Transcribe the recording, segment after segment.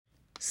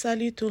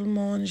Salut tout le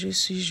monde, je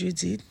suis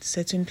Judith.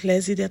 C'est un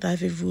plaisir d'être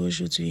avec vous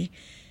aujourd'hui.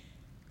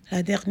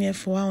 La dernière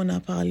fois, on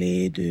a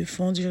parlé de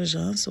fonds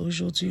d'urgence.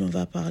 Aujourd'hui, on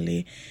va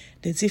parler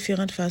de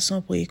différentes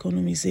façons pour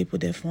économiser pour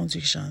des fonds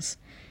d'urgence.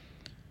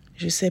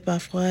 Je sais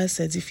parfois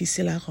c'est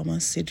difficile à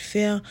commencer de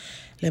faire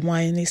les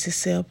moyens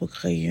nécessaires pour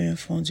créer un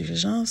fonds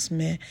d'urgence,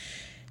 mais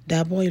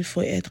d'abord, il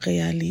faut être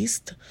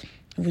réaliste.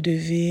 Vous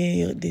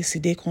devez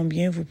décider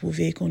combien vous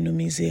pouvez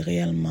économiser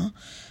réellement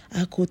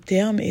à court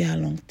terme et à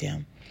long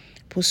terme.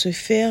 Pour ce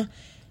faire,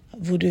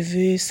 vous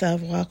devez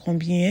savoir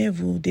combien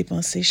vous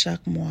dépensez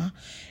chaque mois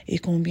et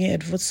combien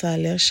est votre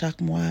salaire chaque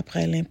mois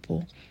après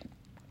l'impôt.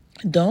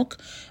 Donc,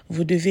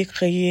 vous devez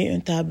créer un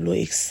tableau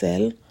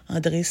Excel en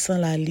dressant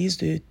la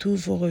liste de tous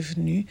vos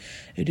revenus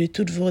et de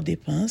toutes vos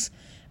dépenses.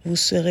 Vous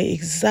saurez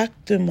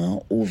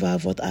exactement où va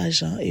votre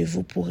argent et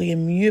vous pourrez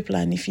mieux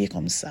planifier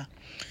comme ça.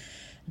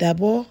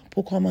 D'abord,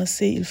 pour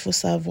commencer, il faut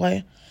savoir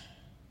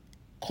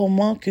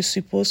comment que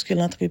suppose que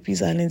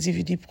l'entreprise à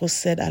l'individu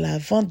procède à la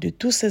vente de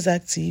tous ses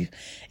actifs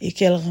et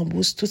qu'elle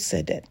rembourse toutes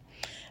ses dettes.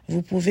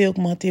 Vous pouvez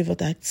augmenter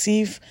votre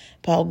actif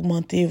par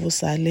augmenter vos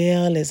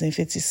salaires, les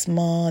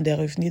investissements, des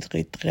revenus de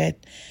retraite,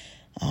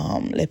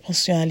 les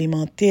pensions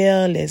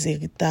alimentaires, les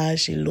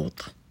héritages et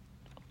l'autre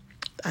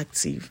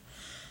actifs.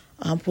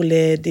 Pour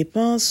les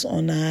dépenses,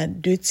 on a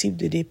deux types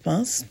de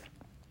dépenses.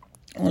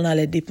 On a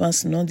les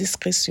dépenses non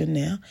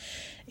discrétionnaires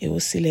et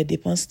aussi les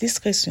dépenses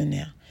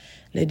discrétionnaires.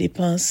 Les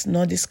dépenses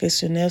non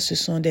discrétionnaires, ce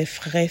sont des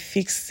frais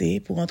fixés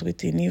pour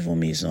entretenir vos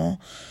maisons,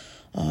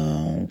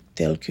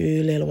 tels que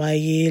les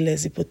loyers,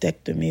 les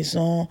hypothèques de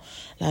maison,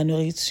 la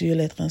nourriture,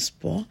 les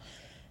transports.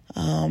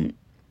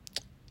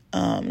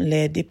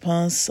 Les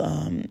dépenses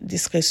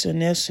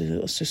discrétionnaires,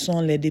 ce sont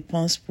les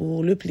dépenses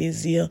pour le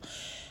plaisir,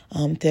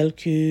 telles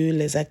que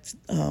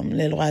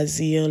les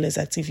loisirs, les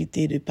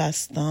activités de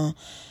passe-temps,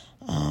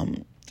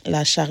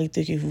 la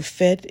charité que vous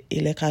faites et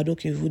les cadeaux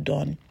que vous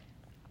donnez.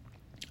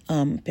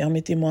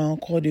 Permettez-moi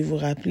encore de vous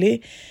rappeler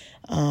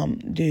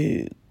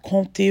de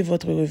compter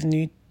votre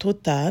revenu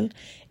total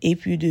et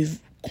puis de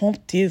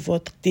compter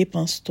votre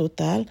dépense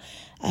totale.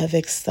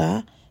 Avec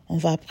ça, on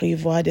va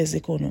prévoir des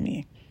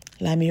économies.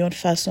 La meilleure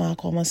façon à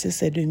commencer,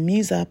 c'est de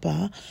mise à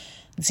part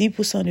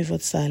 10% de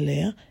votre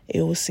salaire et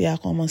aussi à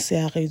commencer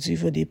à réduire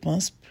vos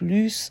dépenses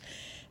plus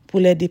pour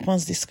les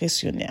dépenses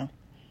discrétionnaires.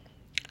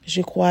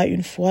 Je crois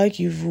une fois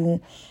que vous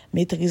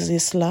maîtrisez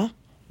cela,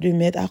 de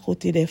mettre à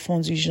côté des fonds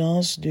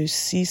d'urgence de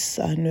 6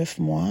 à 9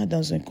 mois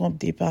dans un compte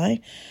d'épargne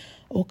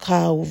au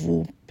cas où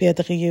vous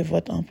perdriez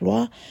votre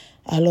emploi.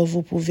 Alors,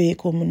 vous pouvez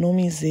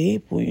économiser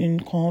pour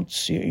une compte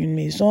sur une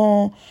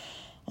maison,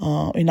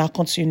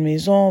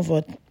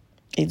 votre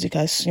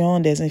éducation,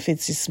 des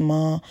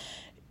investissements,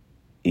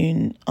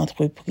 une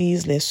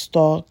entreprise, les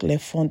stocks, les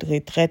fonds de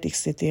retraite,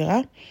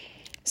 etc.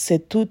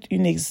 C'est tout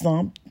un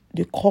exemple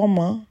de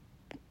comment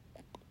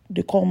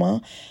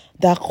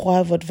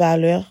d'accroître votre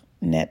valeur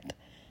nette.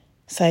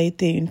 Ça a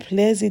été un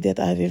plaisir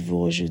d'être avec vous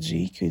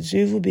aujourd'hui. Que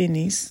Dieu vous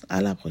bénisse.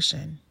 À la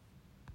prochaine.